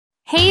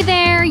Hey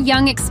there,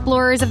 young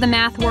explorers of the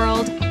math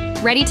world.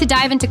 Ready to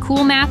dive into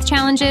cool math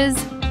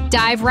challenges?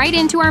 Dive right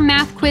into our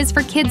Math Quiz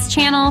for Kids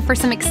channel for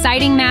some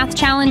exciting math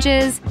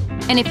challenges.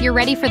 And if you're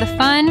ready for the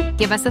fun,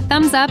 give us a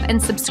thumbs up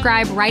and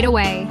subscribe right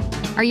away.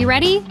 Are you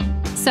ready?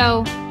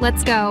 So,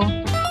 let's go.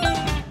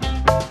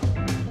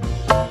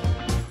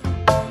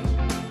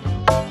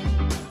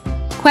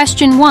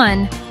 Question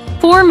 1.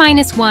 4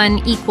 minus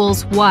 1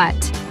 equals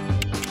what?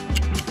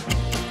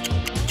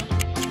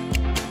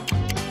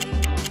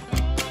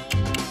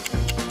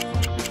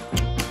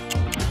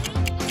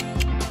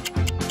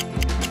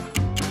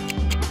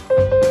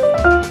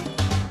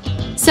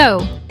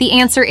 So, the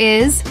answer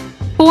is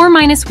 4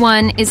 minus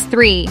 1 is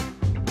 3.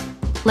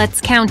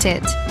 Let's count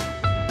it.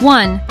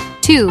 1,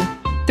 2,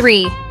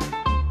 3.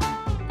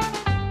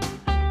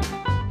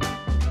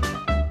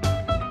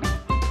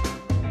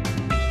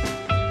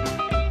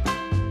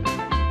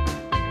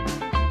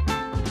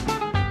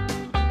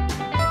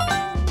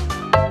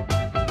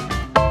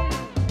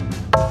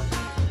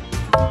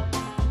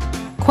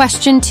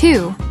 Question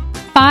 2.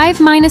 5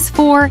 minus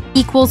 4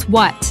 equals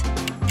what?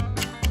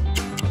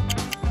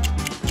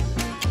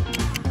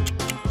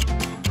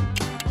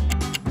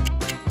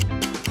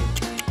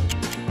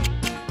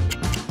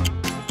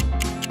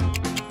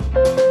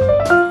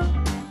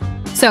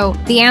 So,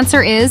 the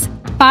answer is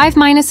 5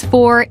 minus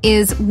 4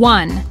 is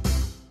 1.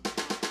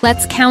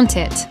 Let's count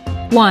it.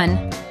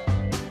 1.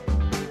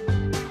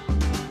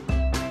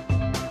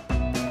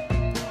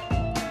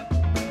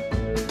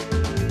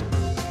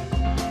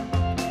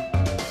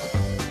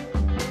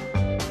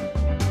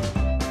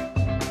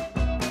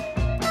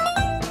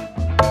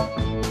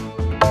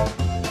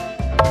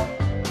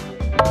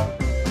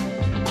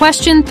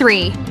 Question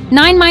 3.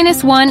 9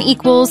 minus 1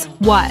 equals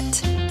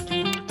what?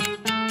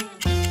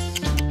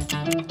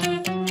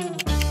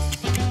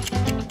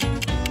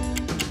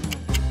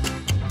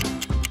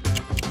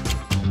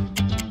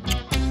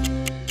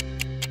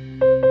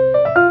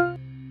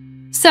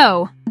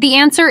 So, the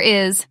answer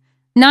is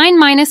 9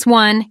 minus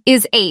 1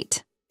 is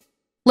 8.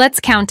 Let's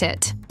count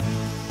it.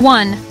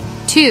 1,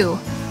 2,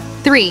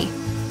 3,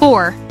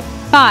 4,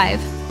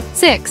 5,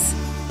 6,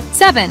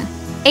 7,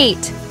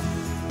 8.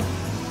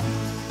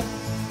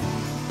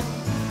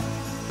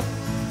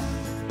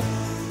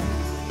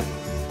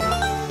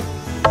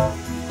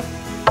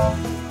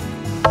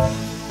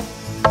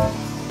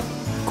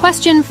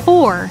 Question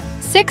 4.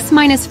 6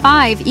 minus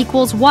 5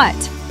 equals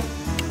what?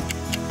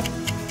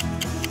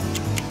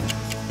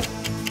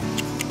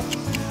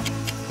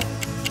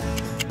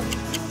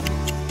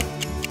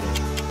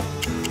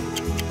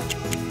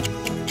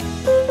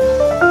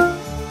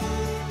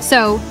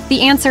 So,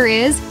 the answer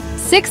is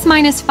 6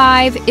 minus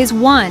 5 is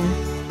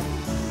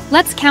 1.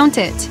 Let's count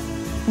it.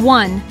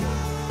 1.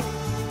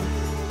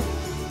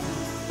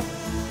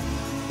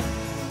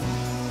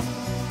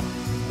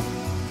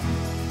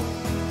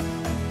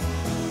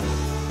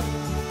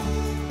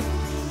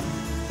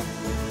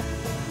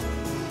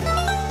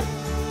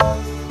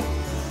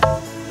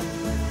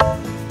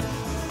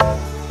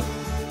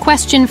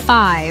 Question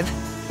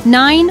 5.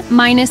 9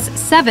 minus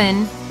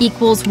 7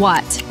 equals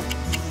what?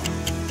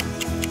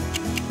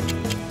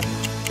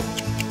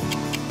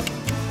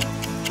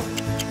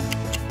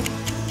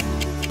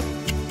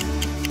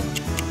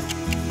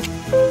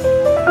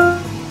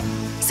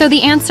 So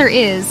the answer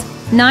is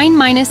 9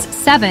 minus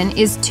 7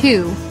 is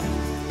 2.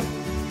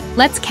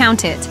 Let's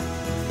count it.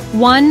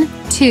 1,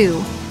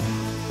 2.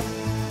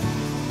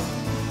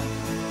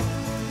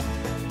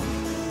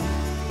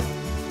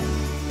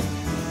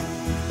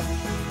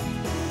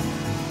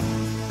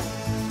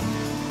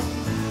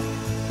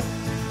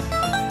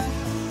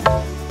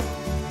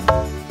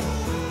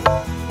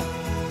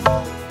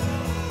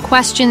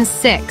 Question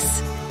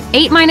 6.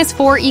 8 minus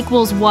 4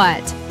 equals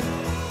what?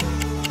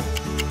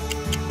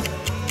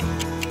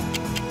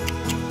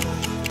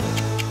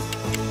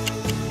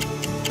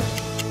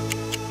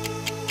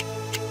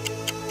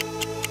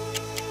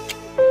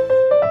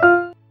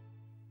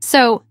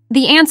 So,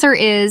 the answer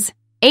is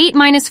 8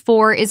 minus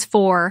 4 is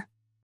 4.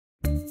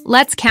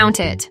 Let's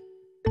count it.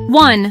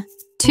 1,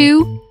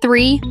 2,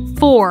 3,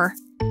 4.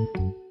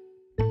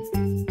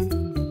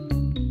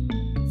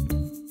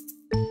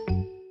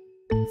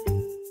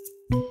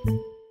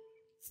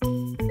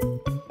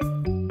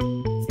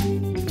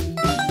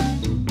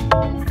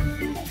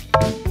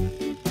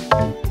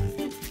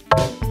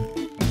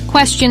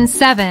 Question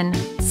 7.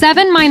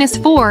 7 minus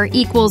 4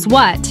 equals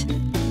what?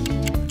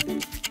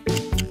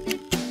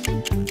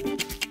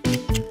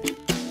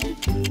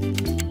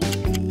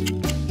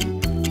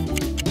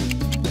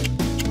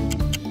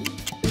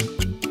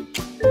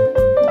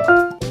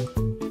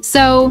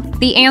 So,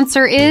 the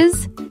answer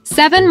is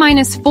 7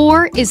 minus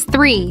 4 is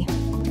 3.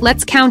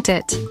 Let's count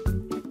it.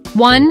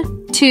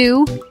 1,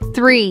 2,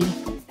 3.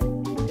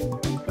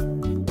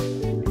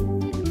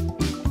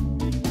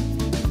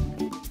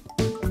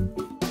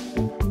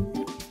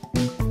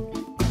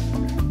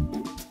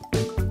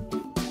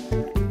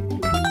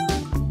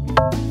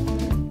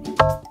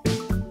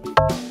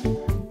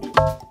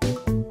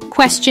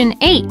 Question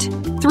 8.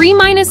 3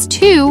 minus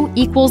 2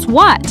 equals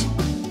what?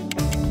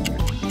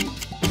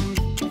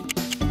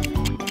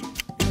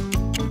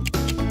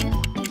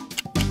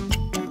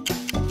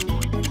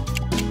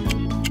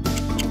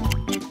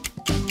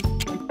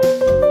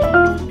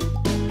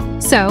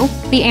 So,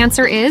 the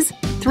answer is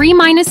 3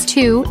 minus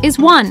 2 is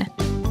 1.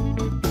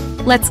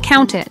 Let's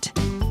count it.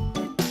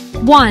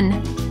 1.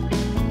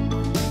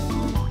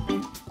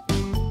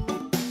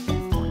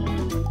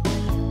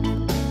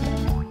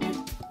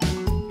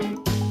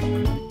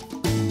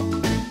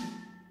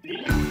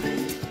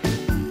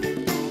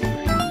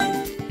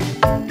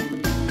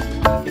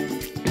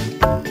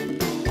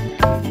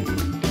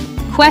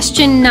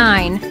 Question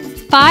 9.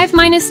 5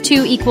 minus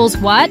 2 equals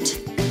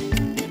what?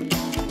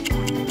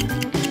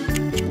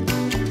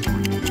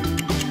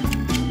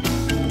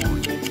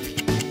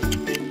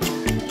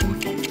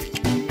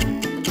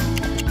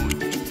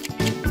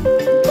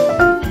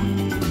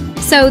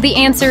 So the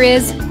answer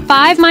is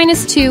 5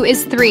 minus 2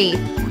 is 3.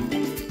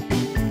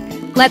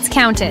 Let's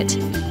count it.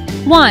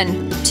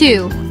 1,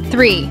 2,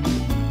 3.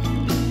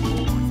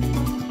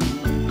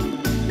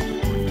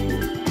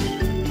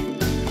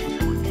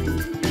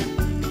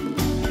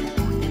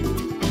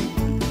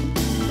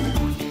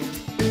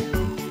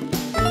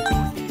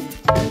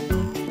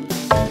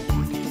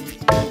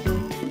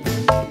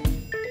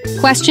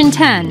 Question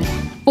 10.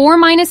 4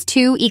 minus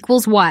 2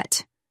 equals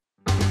what?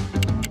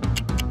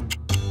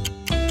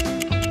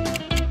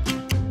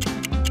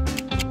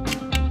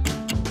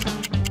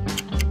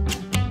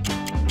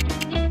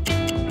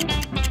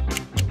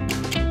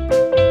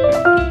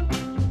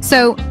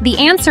 So the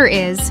answer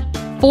is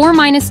 4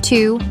 minus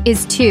 2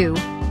 is 2.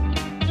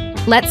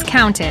 Let's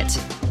count it.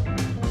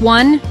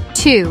 1,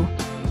 2.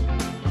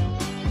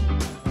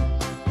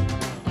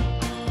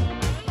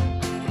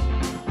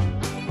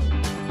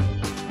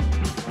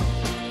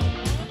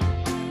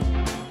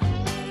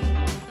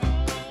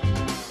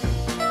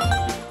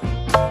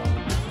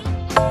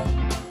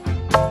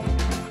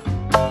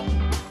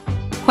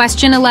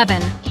 Question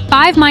 11.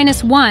 5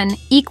 minus 1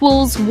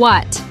 equals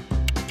what?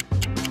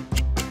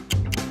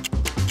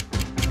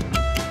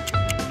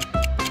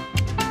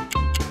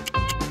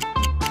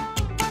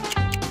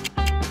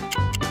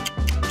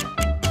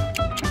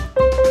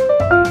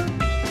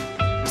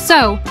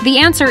 So, the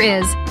answer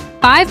is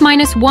 5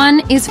 minus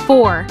 1 is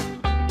 4.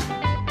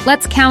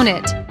 Let's count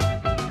it.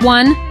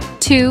 1,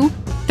 2,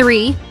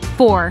 3,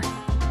 4.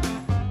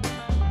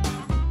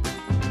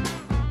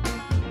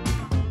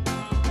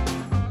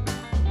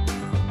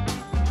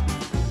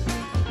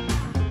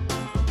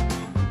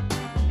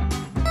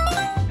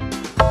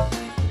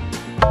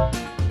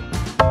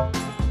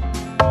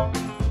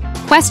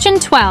 Question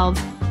 12.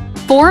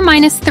 4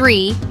 minus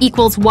 3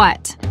 equals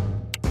what?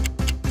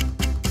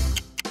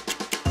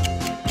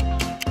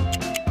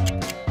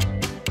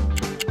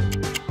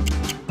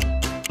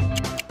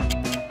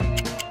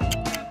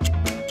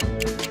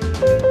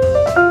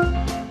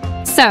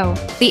 So,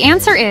 the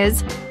answer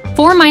is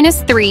 4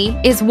 minus 3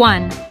 is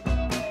 1.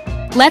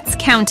 Let's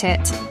count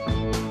it.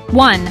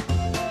 1.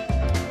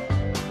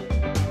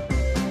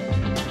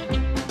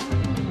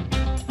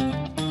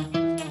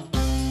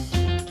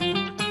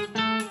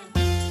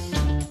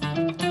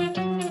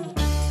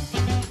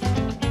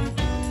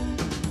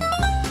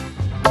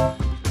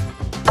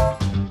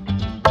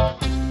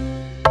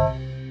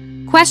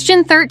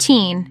 Question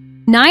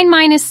 13. 9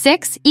 minus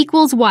 6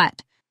 equals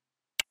what?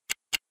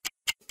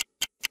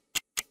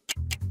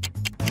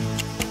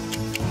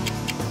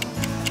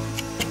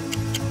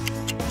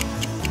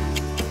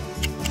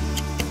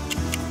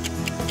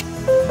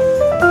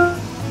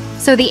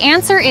 So the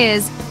answer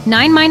is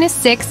 9 minus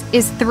 6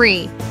 is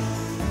 3.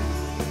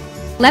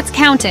 Let's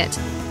count it.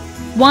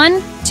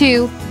 1,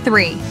 2,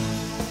 3.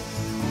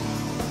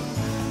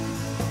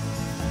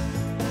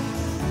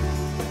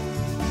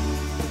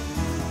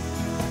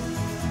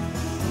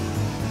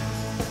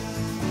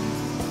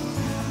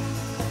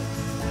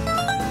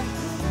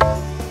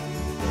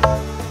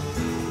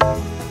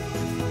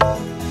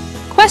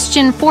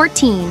 Question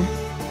 14.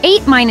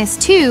 8 minus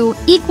 2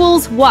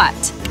 equals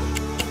what?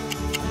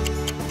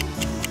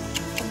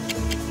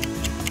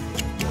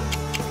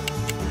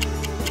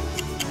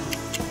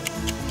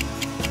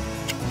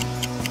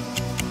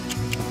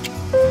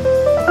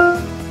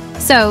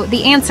 So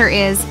the answer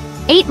is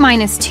 8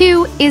 minus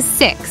 2 is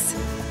 6.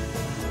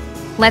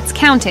 Let's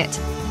count it.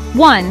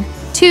 1,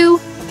 2,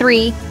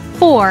 3,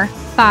 4,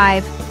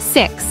 5,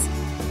 6.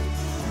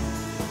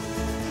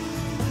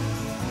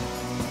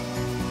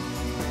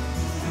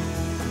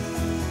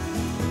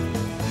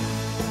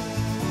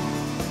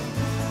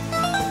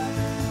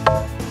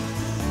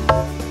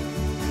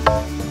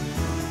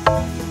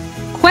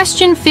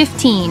 Question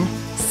 15.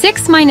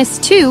 6 minus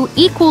 2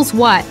 equals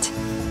what?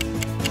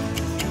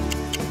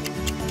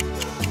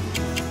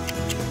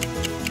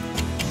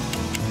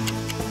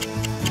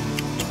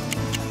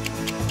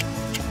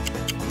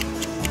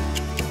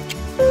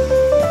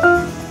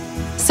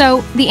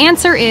 So the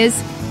answer is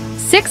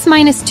 6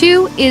 minus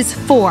 2 is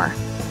 4.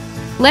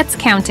 Let's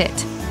count it.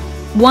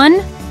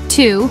 1,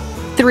 2,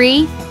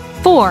 3,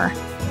 4.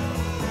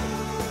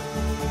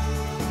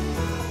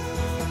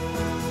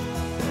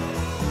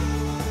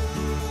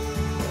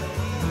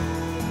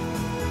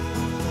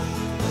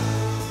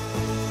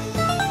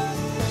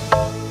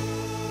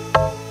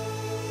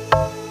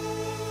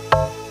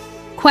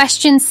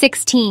 Question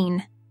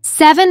 16.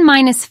 7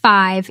 minus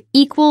 5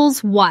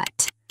 equals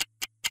what?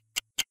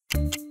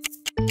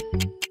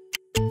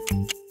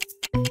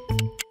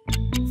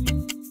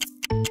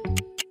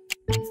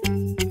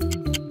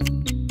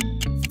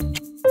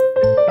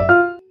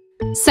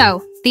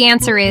 So, the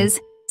answer is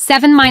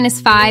 7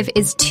 minus 5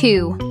 is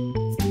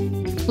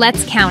 2.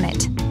 Let's count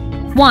it.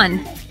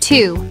 1,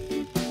 2.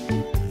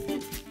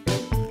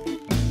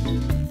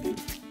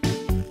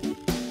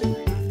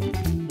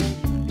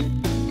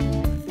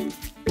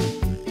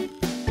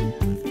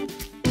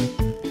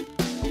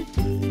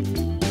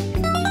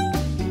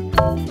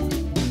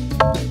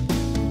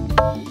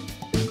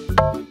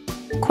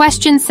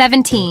 Question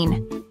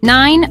 17.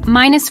 9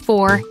 minus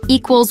 4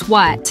 equals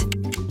what?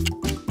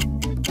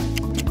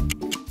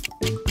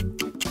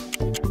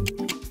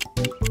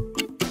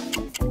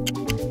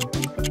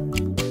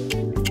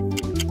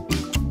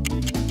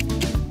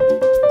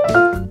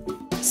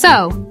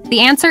 So, the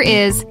answer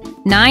is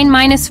 9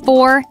 minus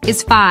 4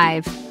 is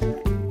 5.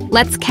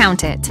 Let's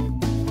count it.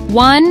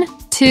 1,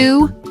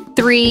 2,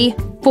 3,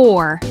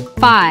 4,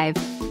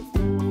 5.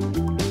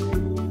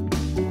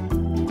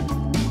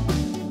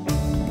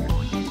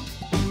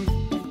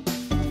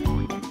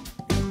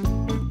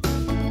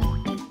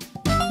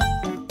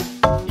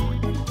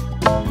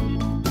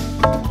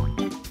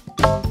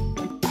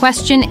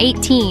 Question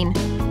 18.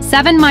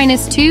 7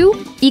 minus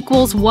 2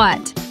 equals what?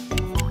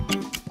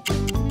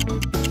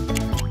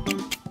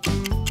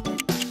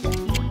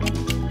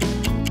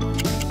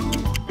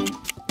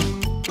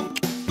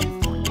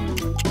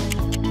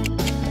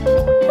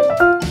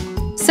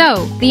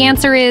 So, the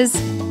answer is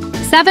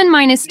 7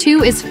 minus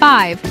 2 is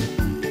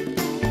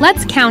 5.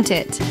 Let's count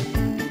it.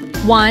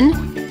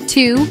 1,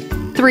 2,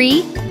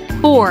 3,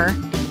 4,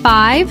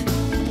 5.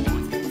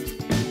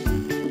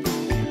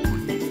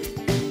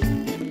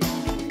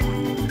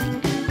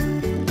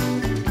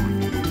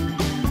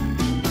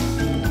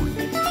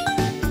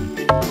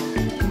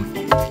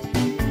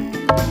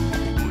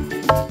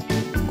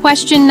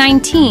 Question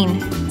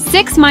 19.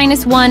 6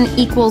 minus 1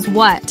 equals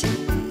what?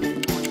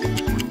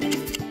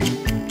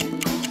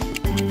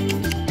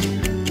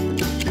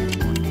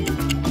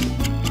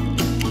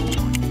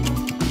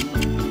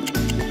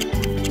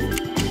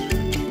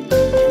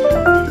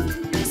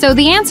 So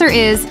the answer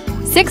is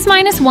 6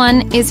 minus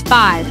 1 is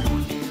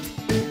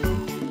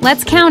 5.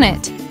 Let's count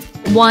it.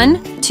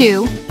 1,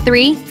 2,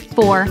 3,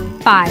 4,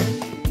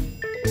 5.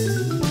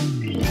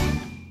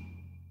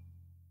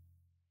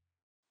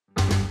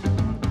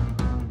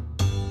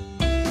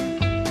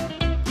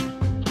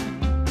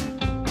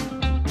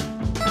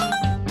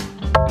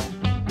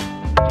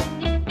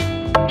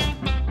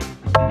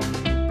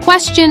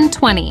 Question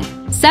 20.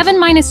 7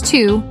 minus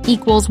 2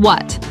 equals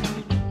what?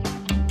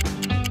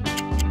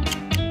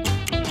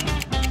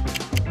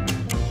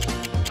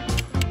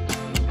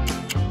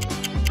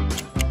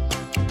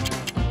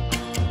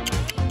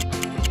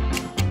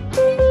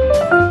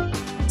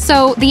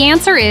 So the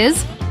answer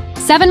is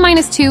 7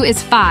 minus 2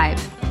 is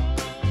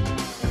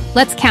 5.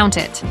 Let's count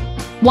it.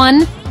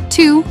 1,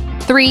 2,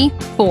 3,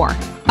 4,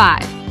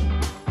 5.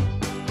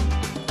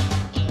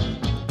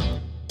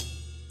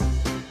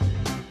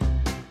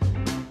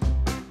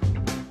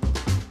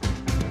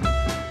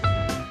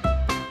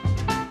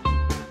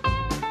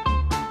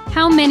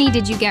 How many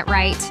did you get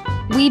right?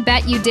 We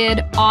bet you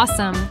did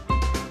awesome.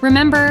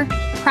 Remember,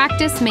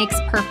 practice makes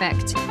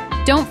perfect.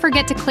 Don't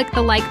forget to click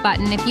the like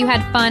button if you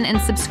had fun and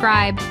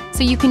subscribe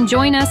so you can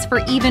join us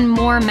for even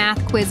more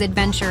math quiz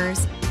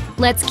adventures.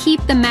 Let's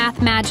keep the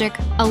math magic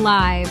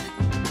alive.